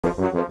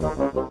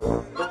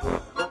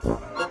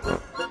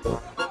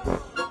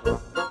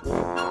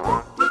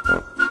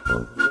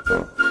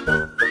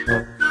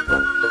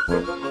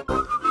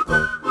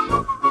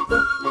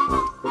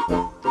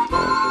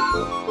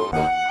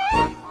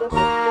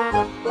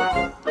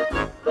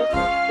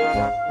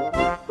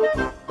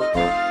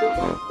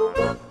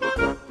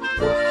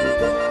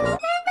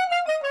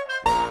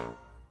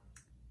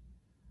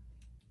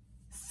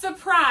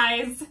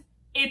Surprise!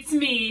 It's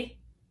me,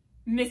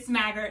 Miss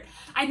Maggart.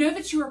 I know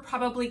that you were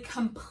probably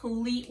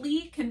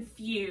completely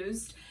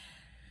confused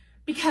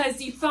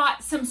because you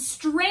thought some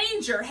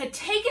stranger had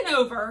taken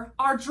over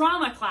our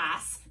drama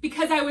class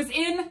because I was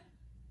in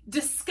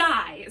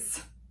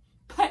disguise.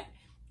 But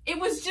it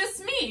was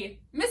just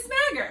me, Miss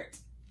Maggart.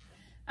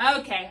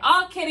 Okay,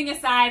 all kidding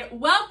aside,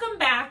 welcome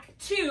back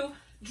to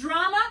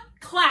drama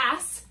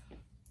class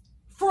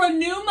for a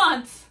new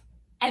month.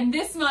 And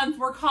this month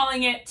we're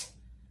calling it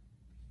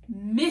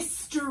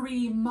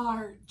Mystery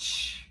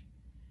March.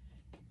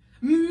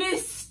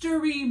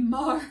 Mystery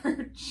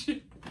March.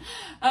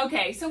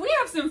 Okay, so we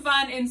have some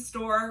fun in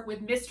store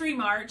with Mystery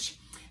March.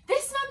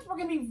 This month we're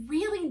going to be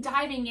really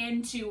diving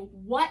into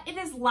what it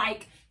is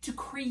like to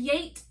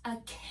create a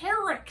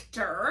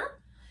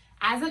character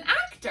as an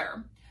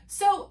actor.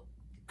 So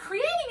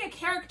creating a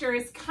character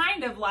is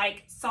kind of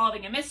like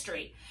solving a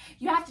mystery.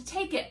 You have to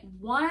take it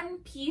one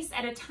piece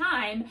at a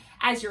time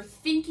as you're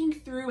thinking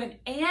through and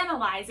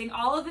analyzing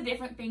all of the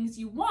different things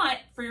you want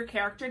for your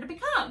character to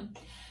become.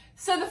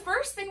 So the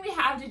first thing we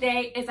have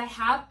today is I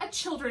have a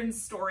children's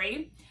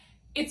story.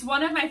 It's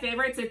one of my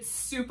favorites. It's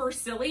super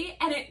silly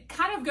and it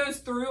kind of goes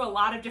through a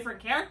lot of different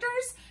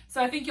characters.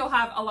 So I think you'll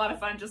have a lot of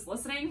fun just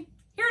listening.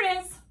 Here it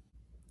is.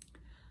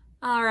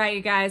 All right,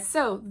 you guys.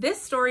 So this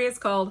story is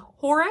called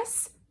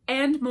Horace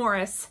and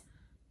Morris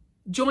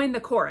Join the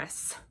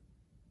Chorus.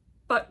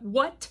 But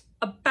what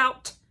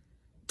about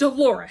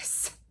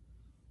Dolores?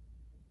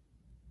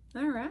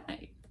 All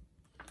right.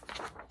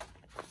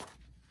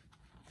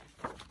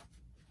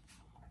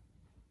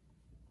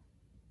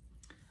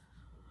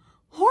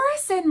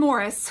 Horace and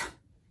Morris,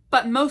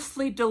 but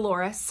mostly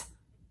Dolores,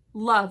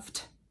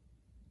 loved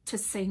to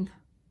sing.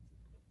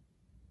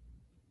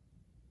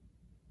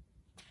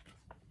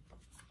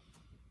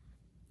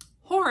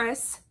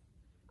 Horace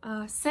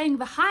sang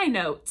the high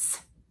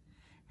notes.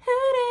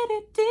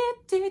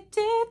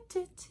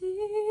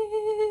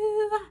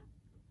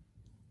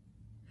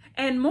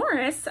 And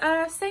Morris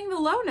sang the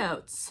low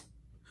notes.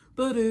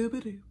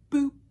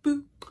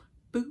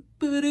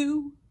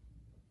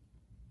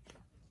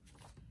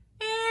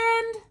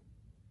 And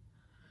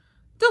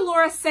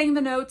Dolores sang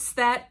the notes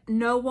that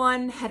no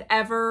one had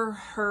ever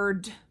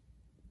heard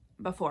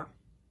before.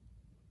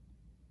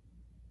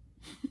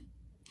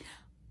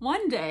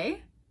 One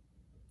day,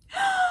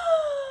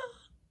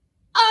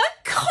 a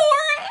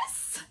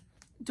chorus!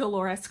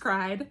 Dolores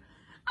cried.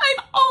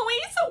 I've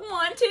always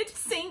wanted to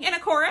sing in a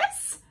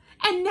chorus,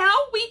 and now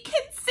we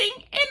can sing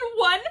in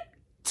one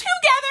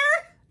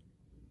together.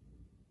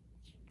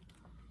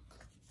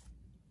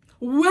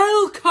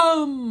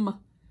 Welcome,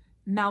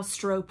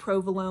 Maestro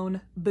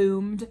Provolone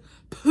boomed.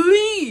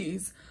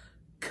 Please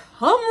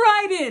come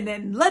right in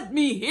and let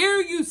me hear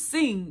you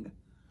sing.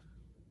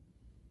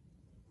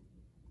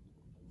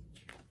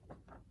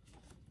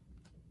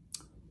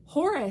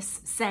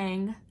 Horace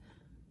sang,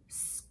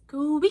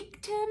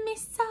 squeak to me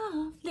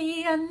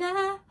softly, a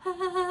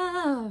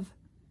love.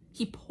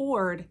 He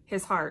poured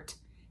his heart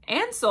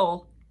and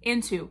soul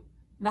into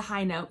the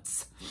high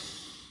notes.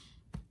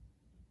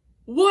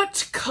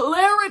 What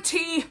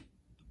clarity!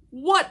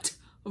 What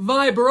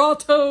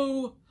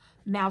vibrato!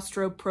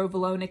 Maestro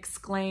Provolone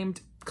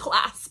exclaimed,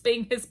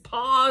 clasping his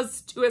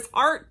paws to his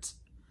heart.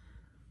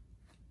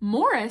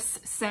 Morris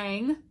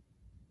sang,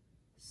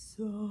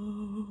 somewhere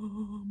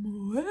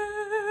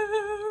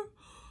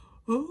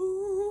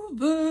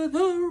over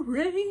the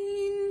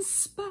rain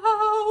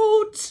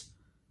spout.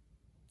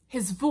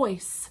 His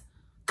voice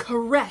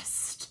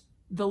caressed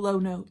the low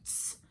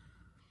notes.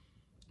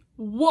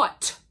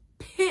 What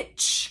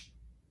pitch!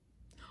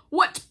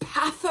 What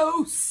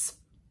pathos!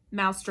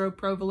 Maestro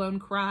Provolone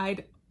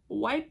cried,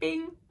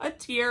 wiping a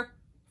tear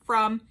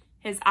from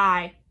his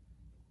eye.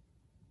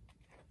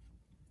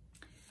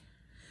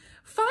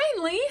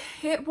 Finally,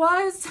 it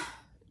was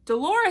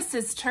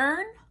Dolores's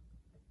turn.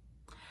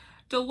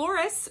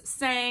 Dolores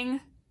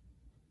sang,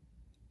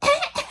 the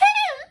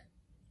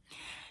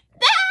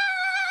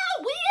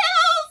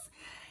wheels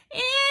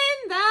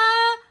in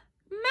the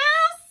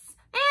mouse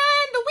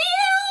and the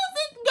wheels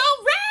that go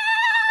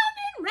round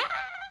and round.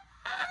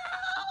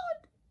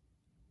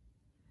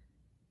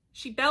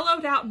 She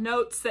bellowed out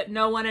notes that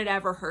no one had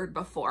ever heard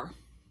before.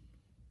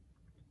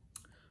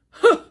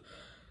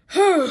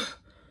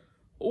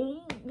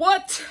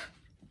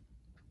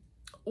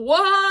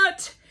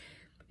 What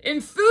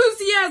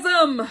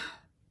enthusiasm!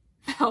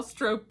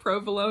 Maestro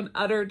Provolone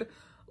uttered,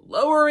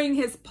 lowering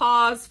his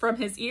paws from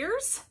his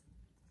ears.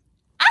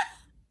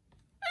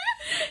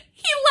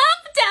 He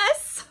loved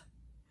us!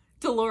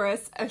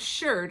 Dolores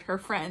assured her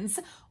friends.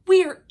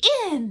 We're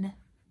in!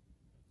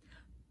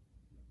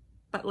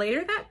 But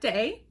later that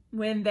day,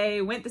 when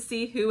they went to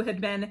see who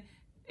had been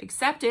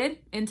accepted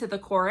into the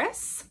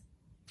chorus,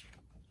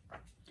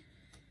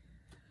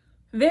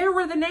 there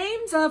were the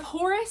names of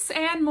Horace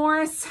and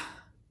Morris,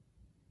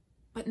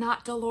 but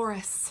not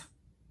Dolores.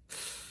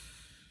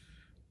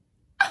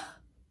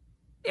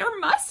 There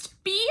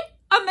must be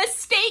a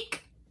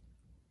mistake.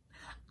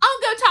 I'll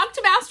go talk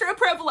to Master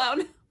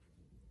Provolone.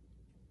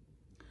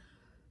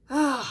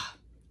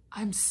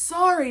 I'm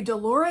sorry,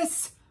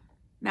 Dolores,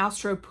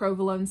 Master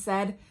Provolone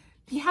said.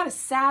 He had a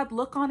sad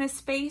look on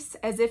his face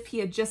as if he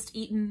had just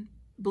eaten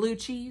blue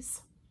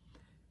cheese.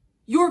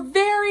 You're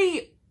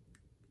very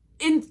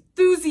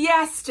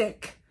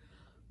enthusiastic,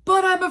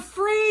 but I'm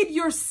afraid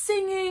your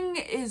singing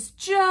is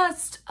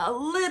just a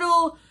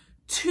little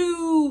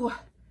too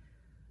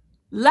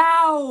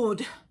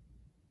loud.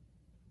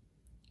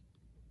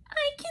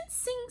 I can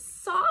sing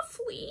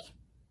softly,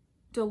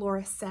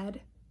 Dolores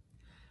said.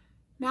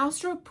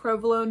 Master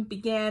Provolone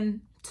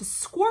began to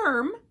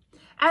squirm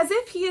as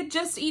if he had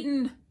just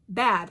eaten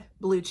bad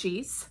blue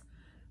cheese.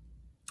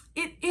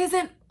 It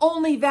isn't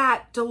only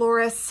that,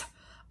 Dolores.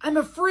 I'm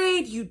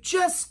afraid you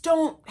just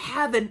don't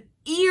have an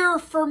ear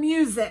for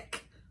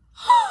music.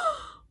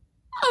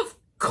 Of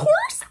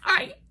course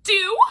I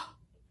do.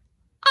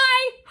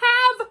 I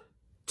have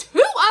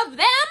 2 of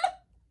them.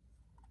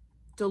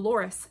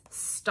 Dolores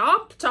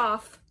stomped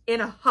off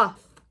in a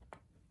huff.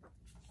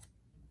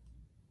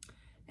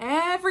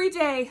 Every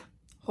day,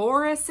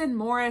 Horace and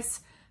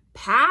Morris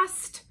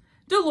passed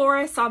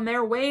Dolores on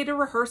their way to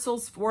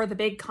rehearsals for the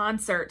big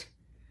concert.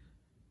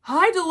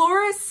 Hi,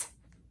 Dolores.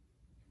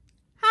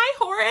 Hi,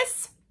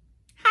 Horace.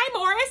 Hi,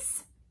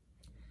 Morris.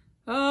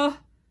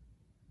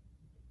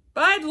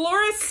 Bye,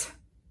 Dolores.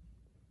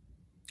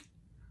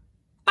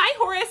 Bye,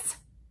 Horace.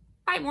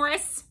 Bye,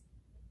 Morris.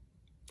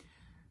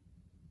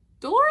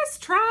 Dolores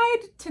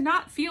tried to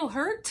not feel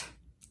hurt.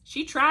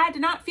 She tried to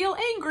not feel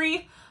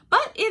angry,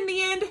 but in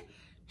the end,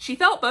 she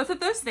felt both of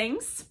those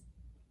things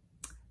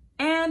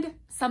and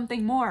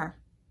something more.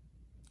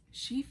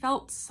 She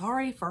felt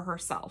sorry for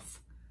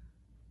herself.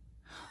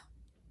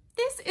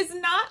 This is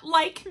not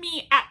like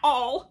me at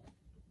all,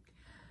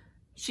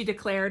 she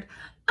declared.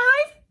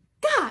 I've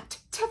got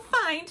to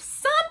find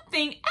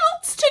something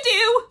else to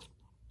do.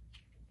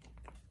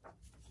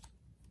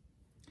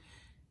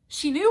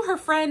 She knew her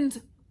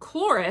friend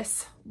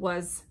Cloris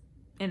was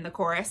in the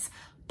chorus,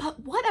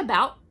 but what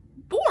about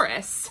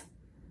Boris?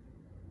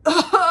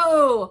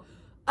 Oh,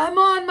 I'm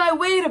on my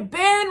way to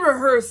band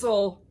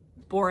rehearsal,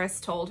 Boris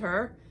told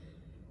her.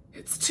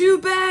 It's too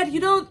bad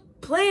you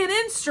don't play an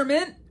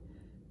instrument.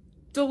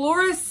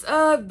 Dolores,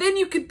 then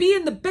you could be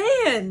in the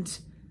band.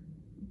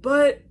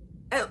 But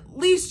at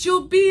least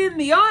you'll be in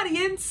the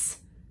audience.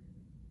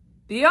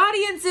 The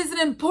audience is an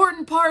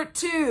important part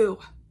too.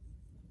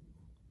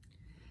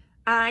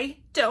 I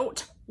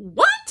don't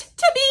want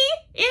to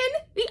be in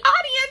the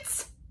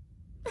audience.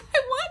 I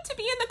want to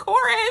be in the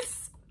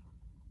chorus.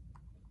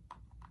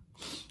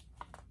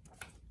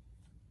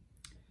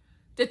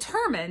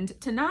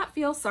 Determined to not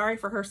feel sorry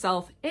for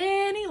herself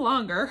any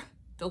longer,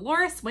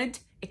 Dolores went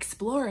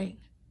exploring.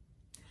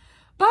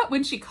 But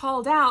when she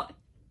called out,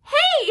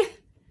 "Hey,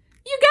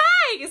 you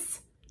guys,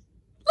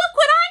 look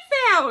what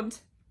I found!"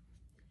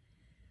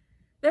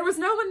 there was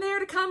no one there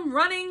to come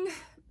running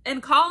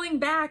and calling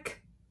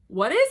back,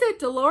 "What is it,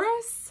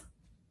 Dolores?"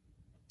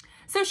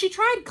 So she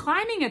tried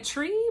climbing a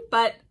tree,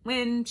 but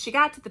when she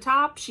got to the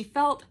top, she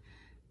felt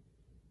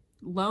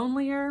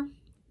lonelier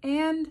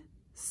and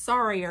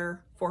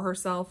sorrier for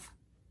herself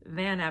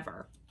than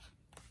ever.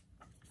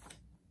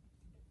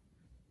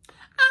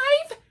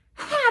 I've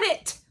had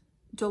it,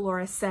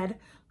 Dolores said.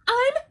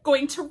 I'm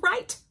going to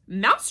write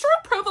Master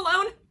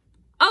Provolone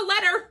a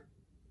letter.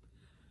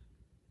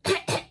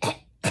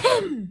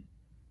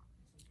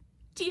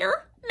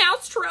 Dear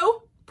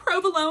Maestro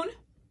Provolone,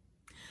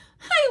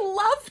 I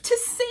love to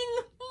sing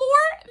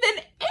more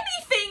than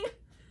anything.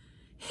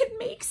 It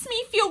makes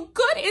me feel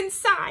good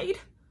inside.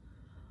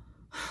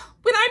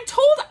 When I'm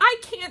told I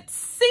can't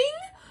sing,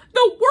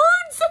 the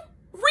words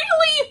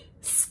really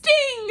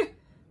sting,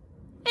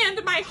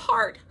 and my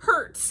heart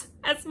hurts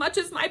as much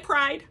as my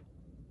pride.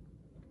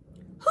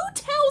 Who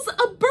tells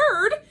a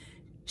bird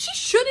she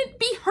shouldn't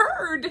be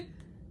heard?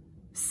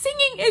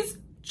 Singing is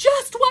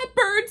just what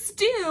birds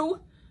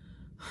do.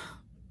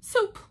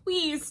 So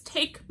please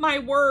take my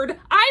word.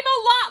 I'm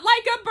a lot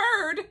like a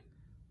bird.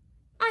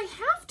 I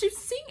have to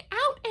sing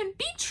out and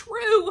be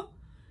true.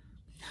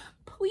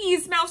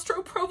 Please,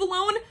 Maestro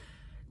Provolone,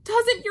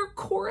 doesn't your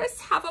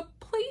chorus have a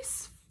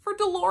place for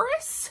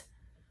Dolores?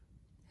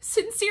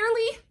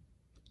 Sincerely,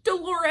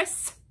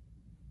 Dolores,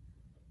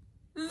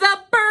 the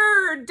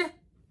bird.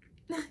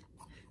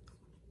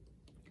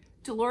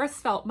 Dolores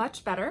felt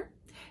much better.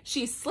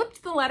 She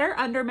slipped the letter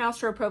under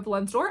Maestro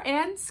Provolone's door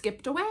and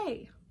skipped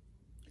away.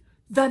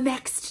 The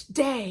next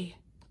day.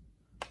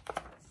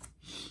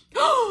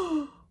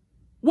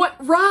 What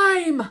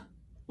rhyme?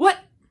 What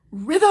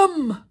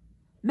rhythm?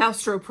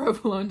 Maestro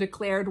Provolone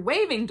declared,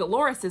 waving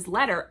Dolores's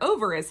letter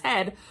over his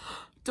head.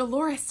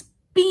 Dolores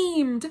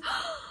beamed.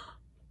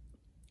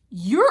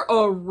 You're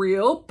a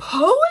real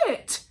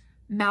poet,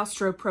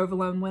 Maestro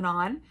Provolone went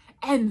on,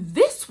 and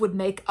this would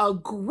make a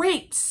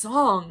great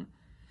song.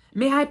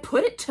 May I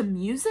put it to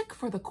music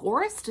for the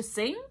chorus to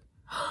sing?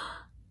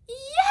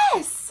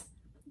 Yes,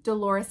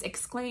 Dolores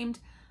exclaimed,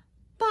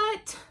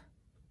 but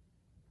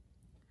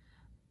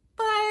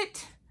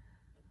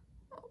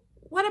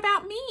what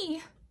about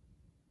me?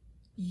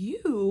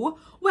 You?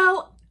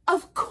 Well,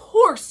 of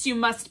course you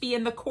must be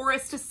in the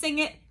chorus to sing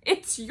it.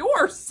 It's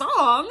your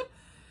song.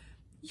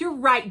 You're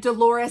right,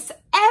 Dolores.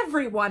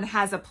 Everyone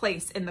has a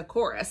place in the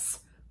chorus.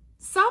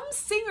 Some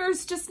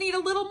singers just need a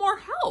little more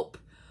help.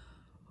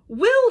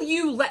 Will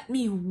you let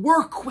me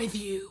work with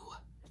you?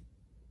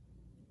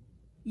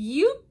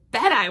 You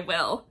bet I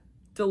will,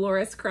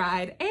 Dolores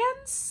cried. And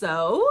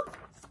so...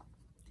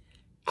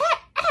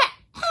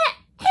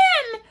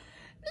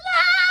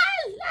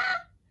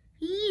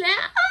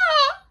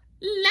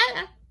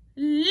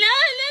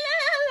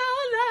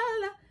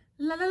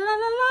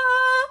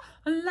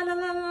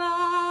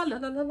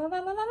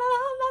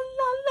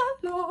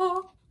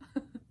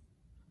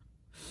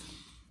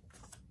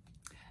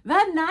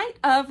 The night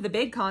of the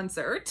big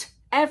concert,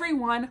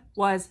 everyone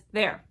was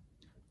there.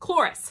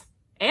 Cloris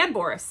and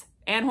Boris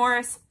and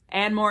Horace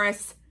and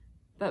Morris,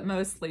 but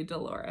mostly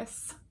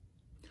Dolores.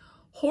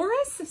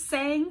 Horace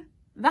sang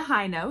the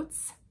high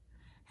notes,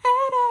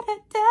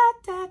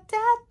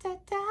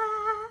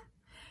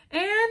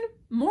 and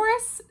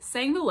Morris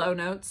sang the low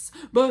notes.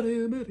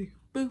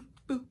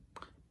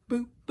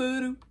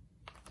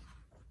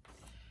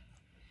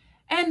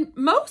 And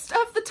most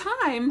of the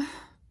time,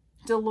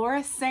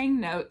 Dolores sang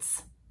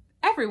notes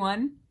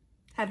everyone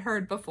had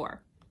heard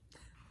before.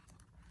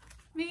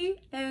 The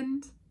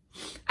end.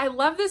 I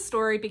love this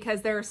story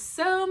because there are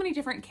so many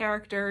different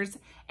characters,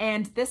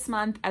 and this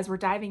month, as we're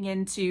diving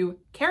into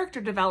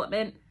character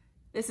development,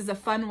 this is a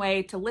fun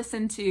way to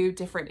listen to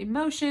different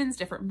emotions,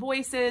 different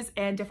voices,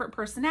 and different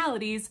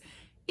personalities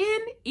in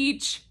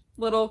each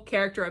little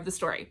character of the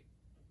story.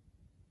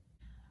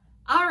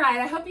 All right,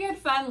 I hope you had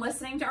fun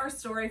listening to our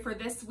story for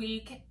this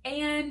week.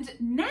 And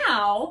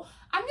now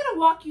I'm going to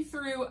walk you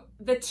through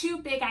the two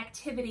big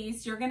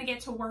activities you're going to get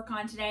to work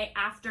on today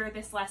after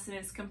this lesson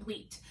is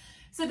complete.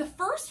 So the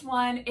first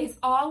one is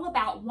all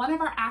about one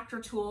of our actor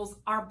tools,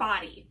 our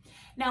body.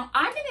 Now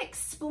I'm going to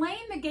explain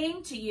the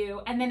game to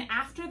you, and then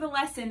after the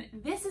lesson,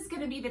 this is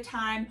going to be the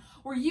time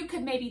where you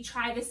could maybe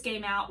try this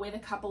game out with a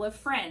couple of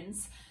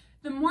friends.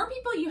 The more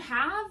people you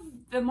have,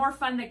 the more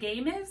fun the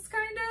game is,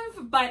 kind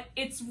of, but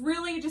it's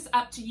really just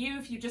up to you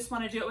if you just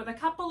want to do it with a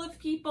couple of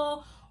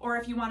people or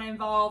if you want to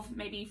involve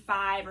maybe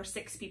 5 or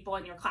 6 people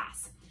in your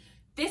class.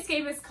 This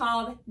game is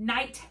called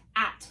Night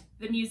at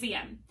the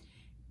Museum.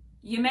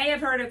 You may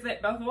have heard of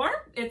it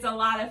before. It's a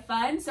lot of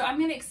fun. So I'm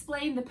going to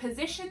explain the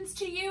positions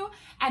to you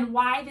and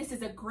why this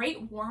is a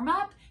great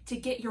warm-up to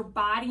get your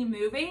body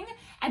moving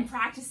and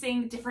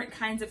practicing different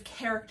kinds of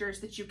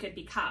characters that you could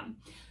become.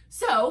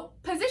 So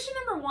position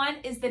number 1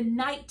 is the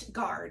night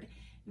guard.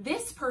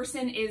 This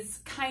person is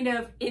kind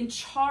of in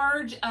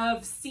charge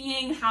of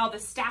seeing how the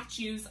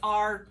statues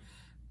are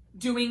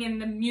doing in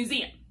the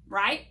museum,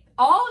 right?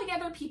 All the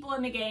other people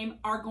in the game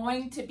are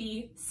going to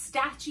be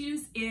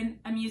statues in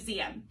a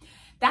museum.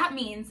 That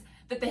means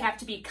that they have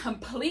to be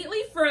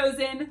completely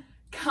frozen,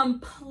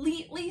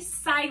 completely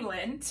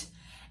silent,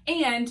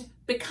 and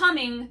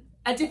becoming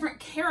a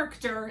different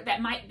character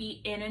that might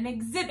be in an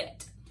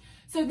exhibit.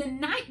 So the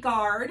night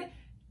guard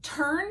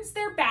turns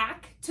their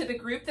back to the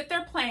group that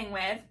they're playing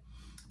with.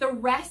 The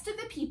rest of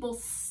the people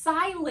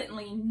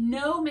silently,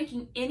 no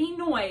making any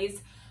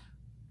noise,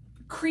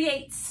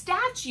 create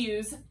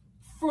statues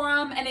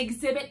from an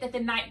exhibit that the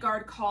night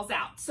guard calls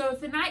out. So if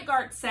the night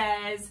guard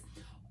says,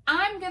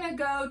 I'm gonna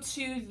go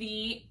to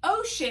the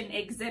ocean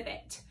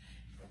exhibit,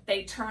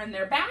 they turn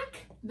their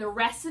back. The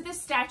rest of the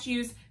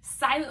statues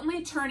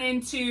silently turn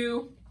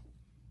into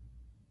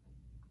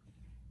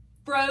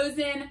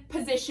frozen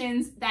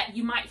positions that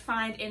you might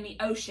find in the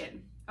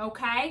ocean,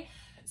 okay?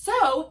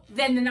 So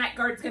then the night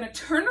guard's gonna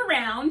turn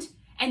around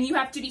and you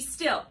have to be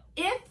still.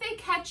 If they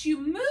catch you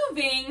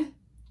moving,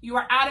 you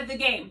are out of the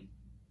game.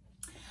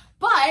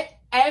 But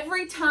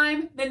every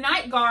time the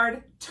night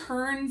guard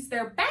turns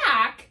their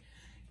back,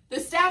 the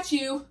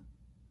statue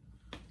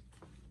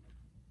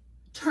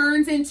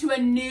turns into a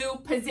new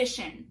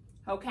position,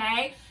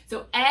 okay?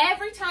 So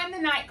every time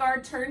the night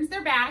guard turns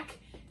their back,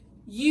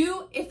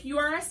 you, if you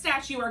are a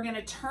statue, are going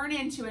to turn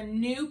into a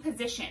new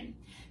position.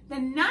 The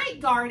night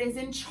guard is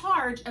in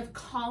charge of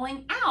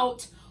calling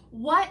out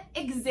what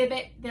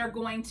exhibit they're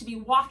going to be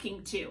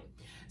walking to.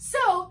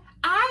 So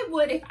I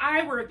would, if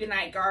I were the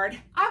night guard,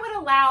 I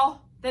would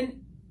allow the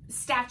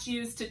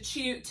statues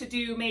to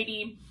do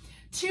maybe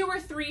 2 or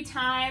 3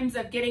 times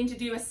of getting to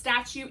do a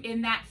statue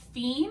in that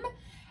theme,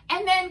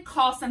 and then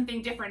call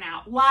something different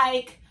out.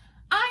 Like,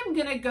 I'm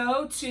gonna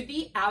go to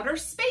the outer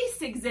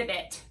space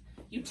exhibit.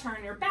 You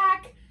turn your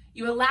back,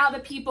 you allow the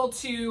people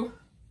to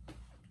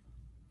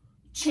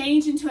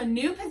change into a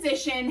new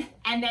position,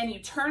 and then you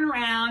turn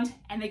around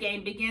and the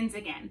game begins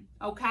again,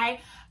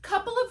 okay?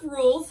 Couple of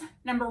rules.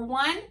 Number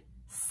 1,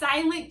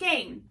 silent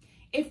game.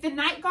 If the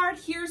night guard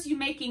hears you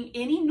making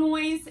any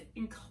noise,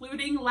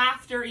 including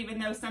laughter, even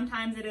though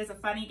sometimes it is a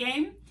funny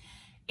game,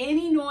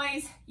 any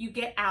noise, you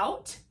get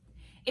out.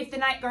 If the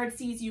night guard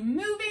sees you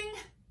moving,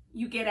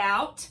 you get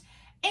out.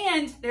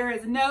 And there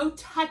is no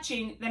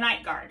touching the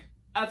night guard.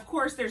 Of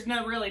course, there's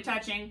no really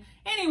touching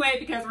anyway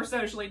because we're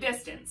socially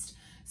distanced.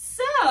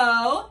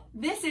 So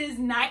this is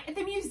Night at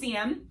the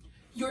Museum.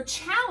 Your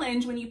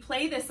challenge when you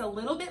play this a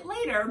little bit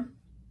later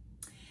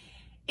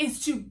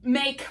is to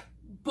make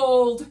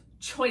bold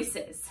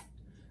choices.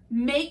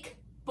 Make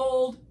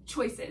bold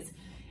choices.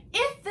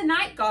 If the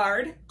night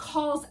guard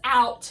calls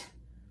out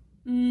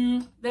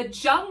the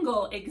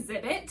jungle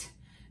exhibit,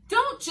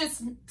 don't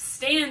just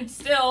stand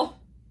still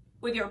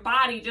with your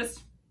body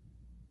just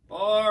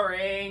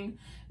boring.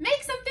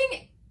 Make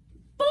something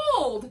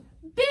bold,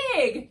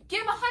 big,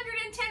 give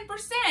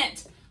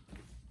 110%.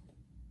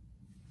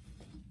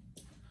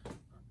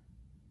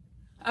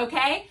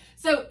 Okay,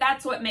 so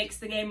that's what makes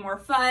the game more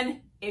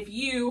fun if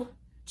you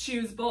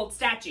choose bold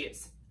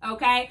statues.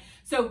 Okay,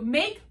 so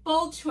make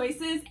bold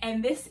choices,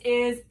 and this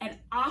is an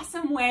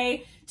awesome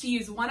way to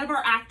use one of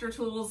our actor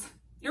tools,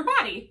 your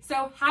body.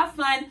 So have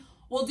fun.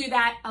 We'll do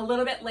that a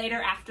little bit later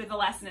after the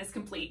lesson is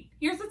complete.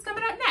 Here's what's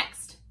coming up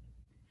next.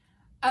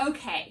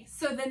 Okay,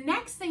 so the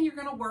next thing you're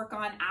gonna work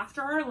on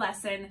after our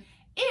lesson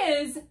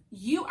is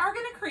you are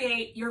gonna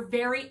create your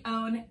very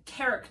own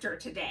character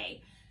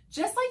today.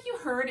 Just like you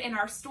heard in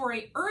our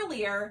story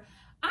earlier,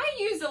 I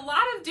used a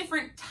lot of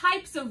different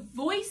types of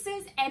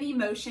voices and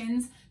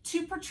emotions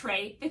to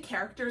portray the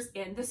characters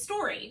in the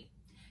story.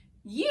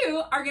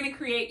 You are gonna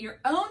create your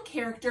own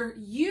character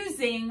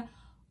using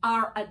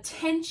our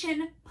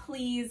attention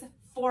please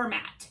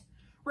format.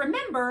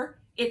 Remember,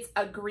 it's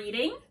a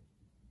greeting,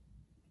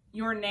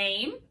 your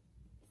name.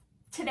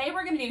 Today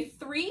we're gonna do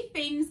 3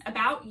 things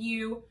about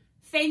you,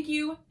 thank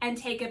you, and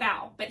take a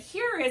bow. But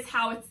here is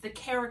how it's the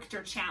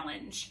character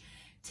challenge.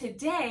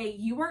 Today,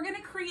 you are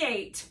gonna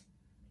create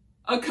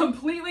a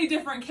completely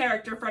different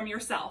character from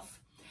yourself.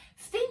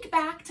 Think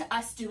back to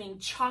us doing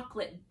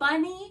Chocolate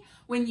Bunny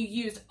when you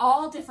used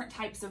all different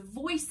types of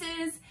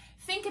voices.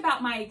 Think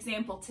about my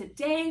example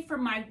today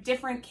from my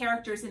different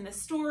characters in the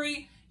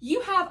story.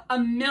 You have a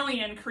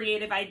million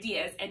creative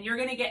ideas and you're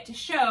gonna get to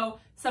show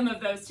some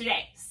of those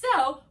today.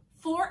 So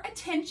for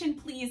attention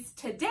please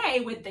today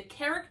with the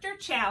character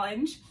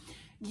challenge,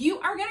 you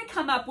are gonna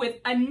come up with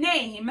a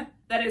name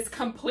that is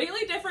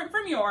completely different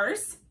from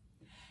yours,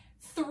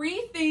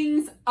 3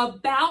 things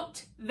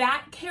about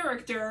that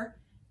character,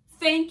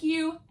 thank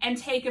you, and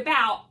take a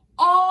bow,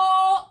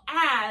 all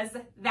as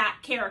that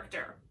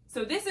character.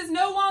 So this is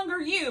no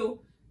longer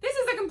you. This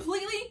is a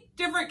completely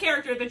different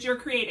character that you're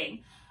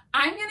creating.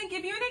 I'm gonna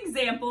give you an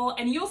example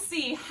and you'll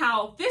see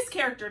how this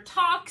character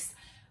talks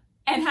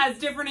and has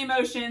different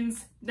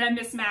emotions than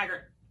Miss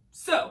Maggart.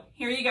 So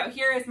here you go.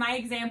 Here is my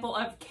example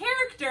of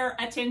character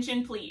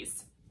attention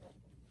please.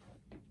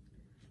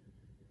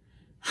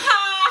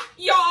 Hi,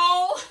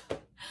 y'all.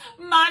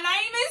 My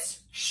name is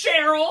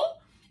Cheryl,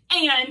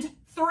 and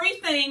 3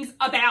 things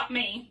about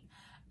me.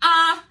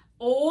 I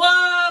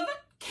love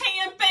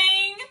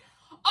camping.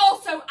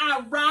 Also,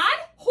 I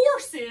ride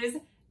horses,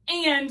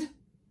 and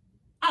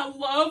I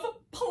love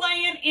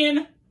playing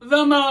in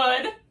the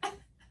mud.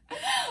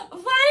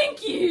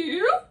 Thank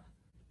you.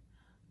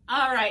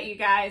 All right, you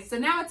guys, so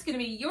now it's gonna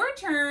be your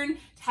turn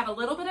to have a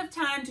little bit of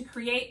time to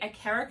create a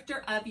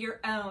character of your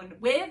own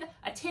with,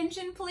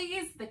 attention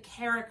please, the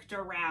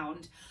character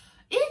round.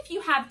 If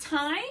you have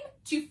time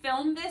to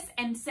film this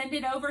and send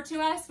it over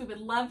to us, we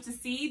would love to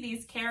see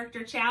these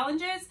character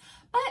challenges,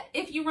 but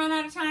if you run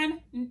out of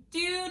time,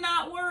 do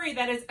not worry,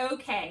 that is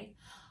okay.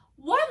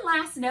 One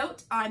last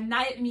note on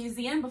Night at the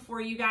Museum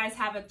before you guys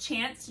have a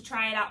chance to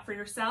try it out for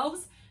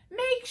yourselves.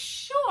 Make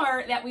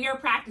sure that we are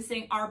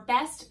practicing our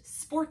best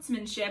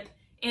sportsmanship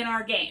in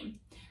our game.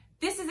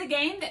 This is a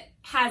game that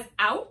has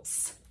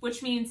outs,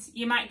 which means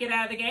you might get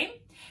out of the game.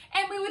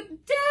 And we would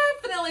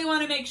definitely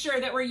want to make sure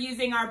that we're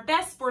using our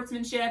best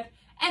sportsmanship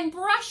and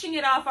brushing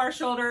it off our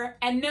shoulder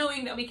and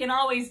knowing that we can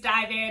always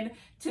dive in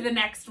to the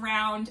next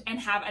round and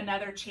have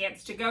another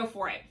chance to go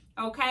for it.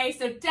 Okay,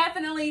 so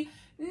definitely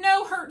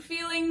no hurt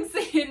feelings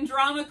in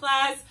drama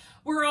class.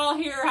 We're all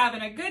here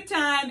having a good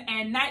time,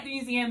 and Night at the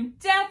Museum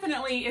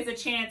definitely is a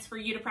chance for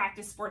you to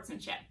practice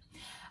sportsmanship.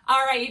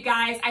 All right, you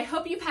guys, I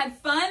hope you've had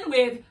fun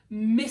with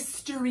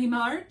Mystery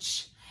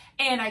March,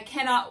 and I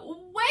cannot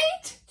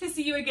wait to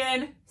see you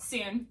again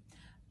soon.